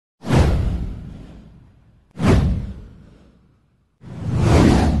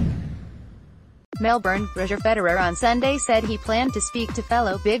Melbourne, Roger Federer on Sunday said he planned to speak to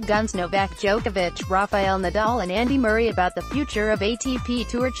fellow big guns Novak Djokovic, Rafael Nadal and Andy Murray about the future of ATP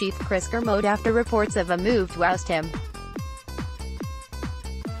Tour chief Chris Kermode after reports of a move to oust him.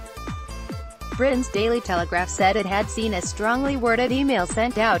 Britain's Daily Telegraph said it had seen a strongly worded email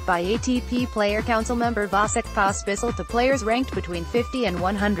sent out by ATP Player Council member Vasek Pospisil to players ranked between 50 and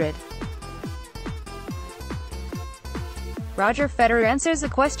 100. Roger Federer answers a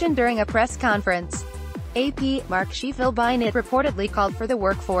question during a press conference. AP, Mark Sheffield reportedly called for the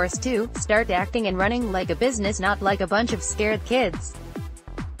workforce to start acting and running like a business, not like a bunch of scared kids.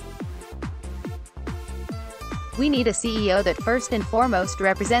 We need a CEO that first and foremost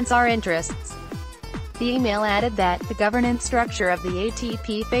represents our interests. The email added that the governance structure of the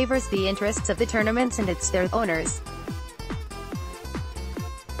ATP favors the interests of the tournaments and their owners.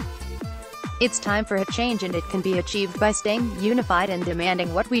 It's time for a change, and it can be achieved by staying unified and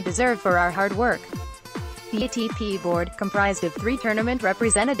demanding what we deserve for our hard work. The ATP board, comprised of 3 tournament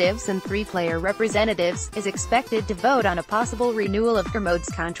representatives and 3 player representatives, is expected to vote on a possible renewal of Kermode's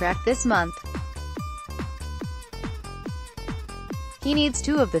contract this month. He needs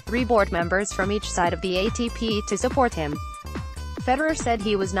 2 of the 3 board members from each side of the ATP to support him. Federer said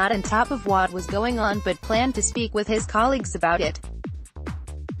he was not on top of what was going on but planned to speak with his colleagues about it.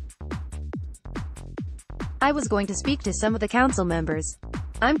 I was going to speak to some of the council members.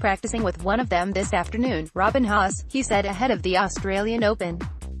 I'm practicing with one of them this afternoon, Robin Haas, he said ahead of the Australian Open.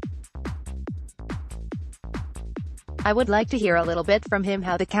 I would like to hear a little bit from him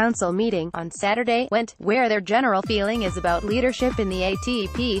how the council meeting on Saturday went, where their general feeling is about leadership in the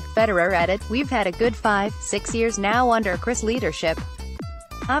ATP. Federer added, "We've had a good 5-6 years now under Chris' leadership.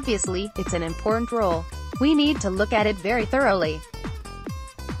 Obviously, it's an important role. We need to look at it very thoroughly.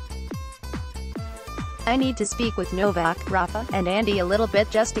 I need to speak with Novak, Rafa, and Andy a little bit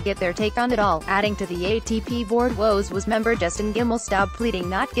just to get their take on it all." Adding to the ATP board woes was member Justin Gimelstob pleading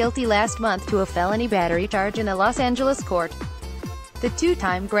not guilty last month to a felony battery charge in a Los Angeles court. The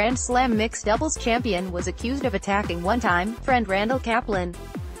 2-time Grand Slam mixed doubles champion was accused of attacking one-time friend Randall Kaplan.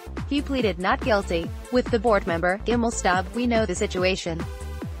 He pleaded not guilty. With the board member, Gimelstob, "We know the situation.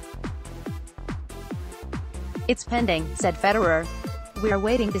 It's pending," said Federer. "We're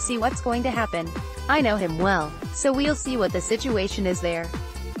waiting to see what's going to happen. I know him well, so we'll see what the situation is there.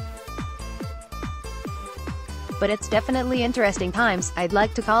 But it's definitely interesting times. I'd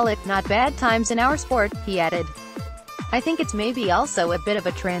like to call it not bad times in our sport," he added. "I think it's maybe also a bit of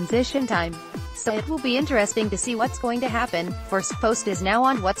a transition time. So it will be interesting to see what's going to happen." First post is now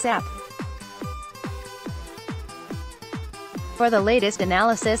on WhatsApp. For the latest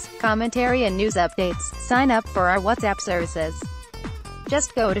analysis, commentary and news updates, sign up for our WhatsApp services.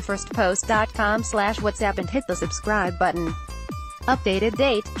 Just go to firstpost.com/WhatsApp and hit the subscribe button. Updated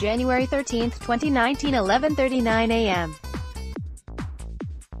date, January 13, 2019, 11:39 a.m.